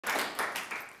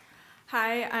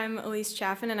Hi, I'm Elise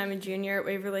Chaffin, and I'm a junior at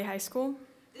Waverly High School.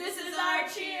 This is our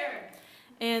cheer!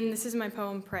 And this is my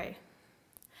poem, Pray.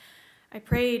 I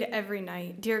prayed every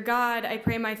night. Dear God, I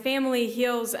pray my family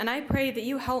heals, and I pray that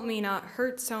you help me not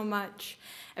hurt so much.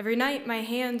 Every night my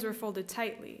hands were folded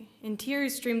tightly, and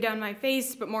tears streamed down my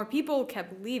face, but more people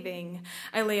kept leaving.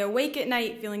 I lay awake at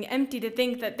night, feeling empty to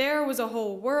think that there was a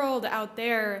whole world out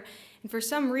there, and for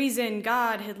some reason,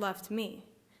 God had left me.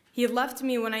 He had left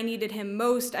me when I needed him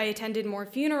most. I attended more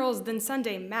funerals than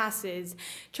Sunday masses.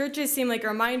 Churches seemed like a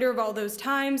reminder of all those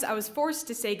times I was forced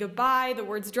to say goodbye, the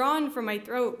words drawn from my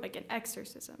throat like an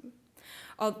exorcism.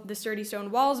 All the sturdy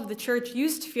stone walls of the church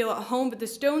used to feel at home, but the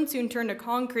stone soon turned to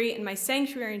concrete and my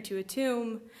sanctuary into a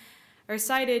tomb. I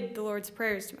recited the Lord's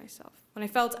prayers to myself when I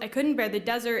felt I couldn't bear the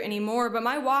desert anymore, but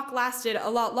my walk lasted a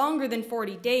lot longer than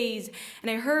 40 days,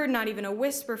 and I heard not even a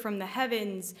whisper from the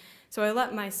heavens, so I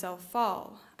let myself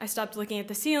fall. I stopped looking at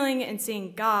the ceiling and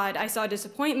seeing God. I saw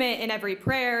disappointment in every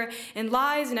prayer, and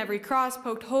lies in every cross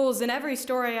poked holes in every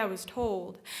story I was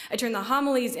told. I turned the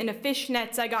homilies into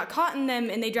fishnets. I got caught in them,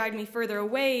 and they dragged me further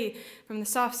away from the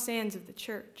soft sands of the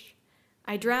church.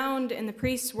 I drowned in the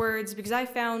priest's words because I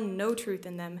found no truth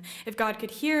in them. If God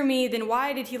could hear me, then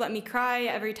why did he let me cry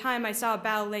every time I saw a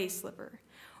ballet slipper?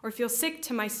 Or feel sick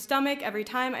to my stomach every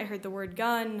time I heard the word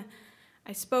gun?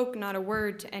 I spoke not a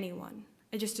word to anyone.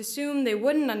 I just assumed they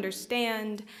wouldn't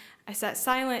understand. I sat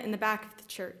silent in the back of the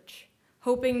church,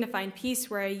 hoping to find peace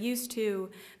where I used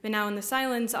to, but now in the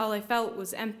silence all I felt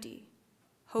was empty,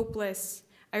 hopeless.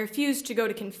 I refused to go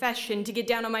to confession, to get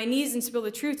down on my knees and spill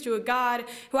the truth to a God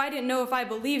who I didn't know if I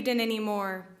believed in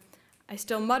anymore. I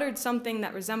still muttered something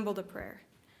that resembled a prayer.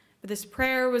 But this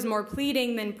prayer was more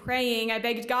pleading than praying. I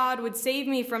begged God would save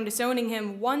me from disowning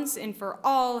him once and for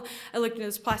all. I looked into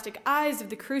those plastic eyes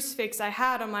of the crucifix I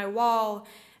had on my wall,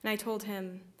 and I told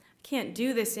him, I can't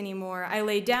do this anymore. I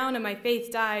lay down and my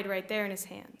faith died right there in his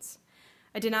hands.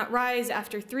 I did not rise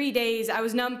after 3 days. I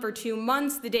was numb for 2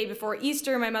 months. The day before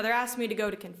Easter, my mother asked me to go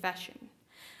to confession.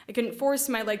 I couldn't force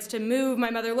my legs to move.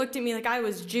 My mother looked at me like I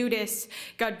was Judas.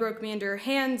 God broke me into her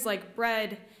hands like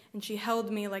bread, and she held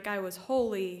me like I was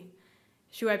holy.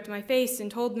 She wiped my face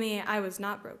and told me I was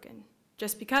not broken.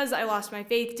 Just because I lost my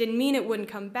faith didn't mean it wouldn't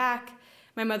come back.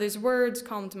 My mother's words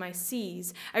calmed my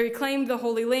seas. I reclaimed the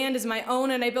Holy Land as my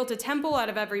own, and I built a temple out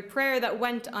of every prayer that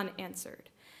went unanswered.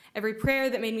 Every prayer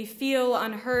that made me feel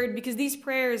unheard, because these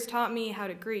prayers taught me how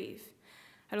to grieve,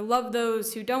 how to love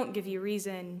those who don't give you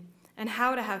reason, and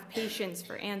how to have patience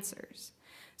for answers.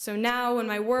 So now, when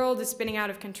my world is spinning out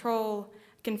of control,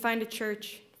 I can find a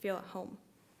church and feel at home.